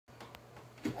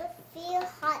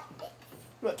hotness.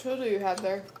 What tool do you have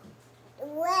there?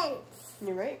 Wrench.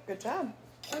 You're right. Good job.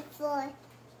 For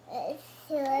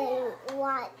to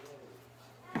what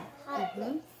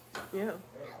hotness. Yeah.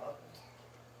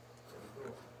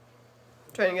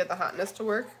 Trying to get the hotness to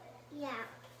work? Yeah.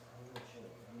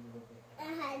 I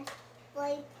had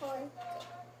 4 points.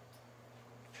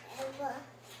 Whatever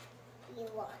you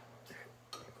want.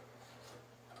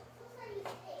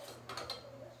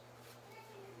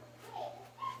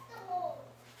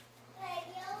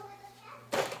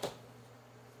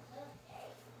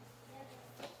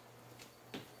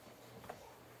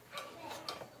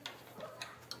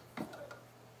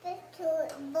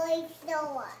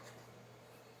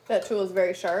 That tool is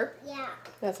very sharp? Yeah.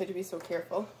 That's why you have to be so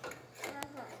careful.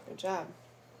 Good job.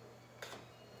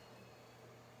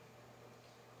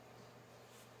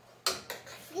 Do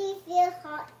you feel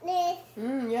hotness?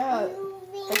 Yeah.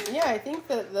 Moving? Yeah, I think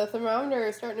that the thermometer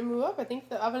is starting to move up. I think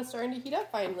the oven's starting to heat up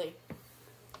finally.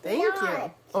 Thank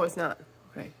you. Oh, it's not.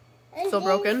 Okay. Still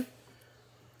broken?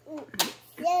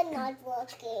 They're not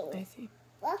working. I see.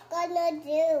 What gonna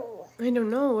do? I don't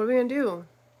know. What are we going to do?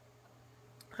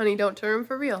 Honey, don't turn them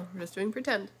for real. We're just doing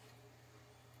pretend.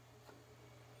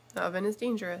 The oven is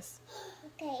dangerous.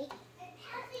 Okay.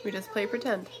 We just play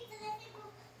pretend.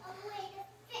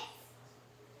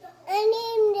 I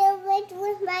need to do it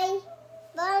with my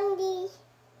body.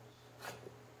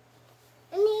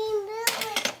 I need to do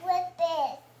it with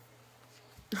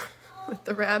this. With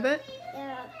the rabbit?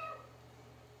 Yeah.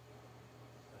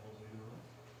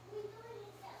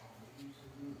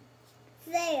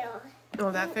 There. Oh,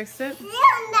 that fixed it? Still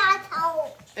not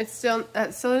help. That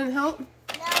still didn't help? No.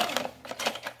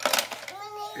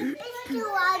 We need this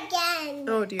tool again.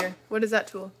 Oh dear. What is that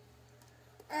tool?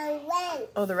 A wrench.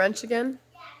 Oh, the wrench again?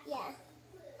 Yeah.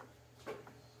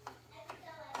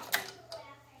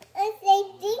 I say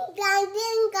ding dong,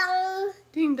 ding dong.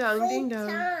 Ding dong, ding Ding dong.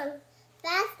 dong.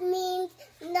 That means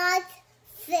not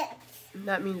fixed.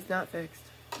 That means not fixed.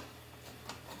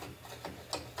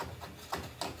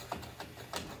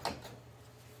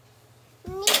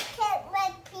 Need to check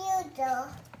my computer.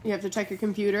 You have to check your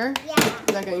computer? Yeah.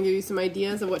 Is that going to give you some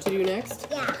ideas of what to do next?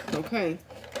 Yeah. Okay.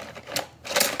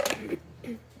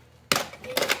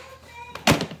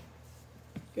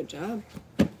 Good job.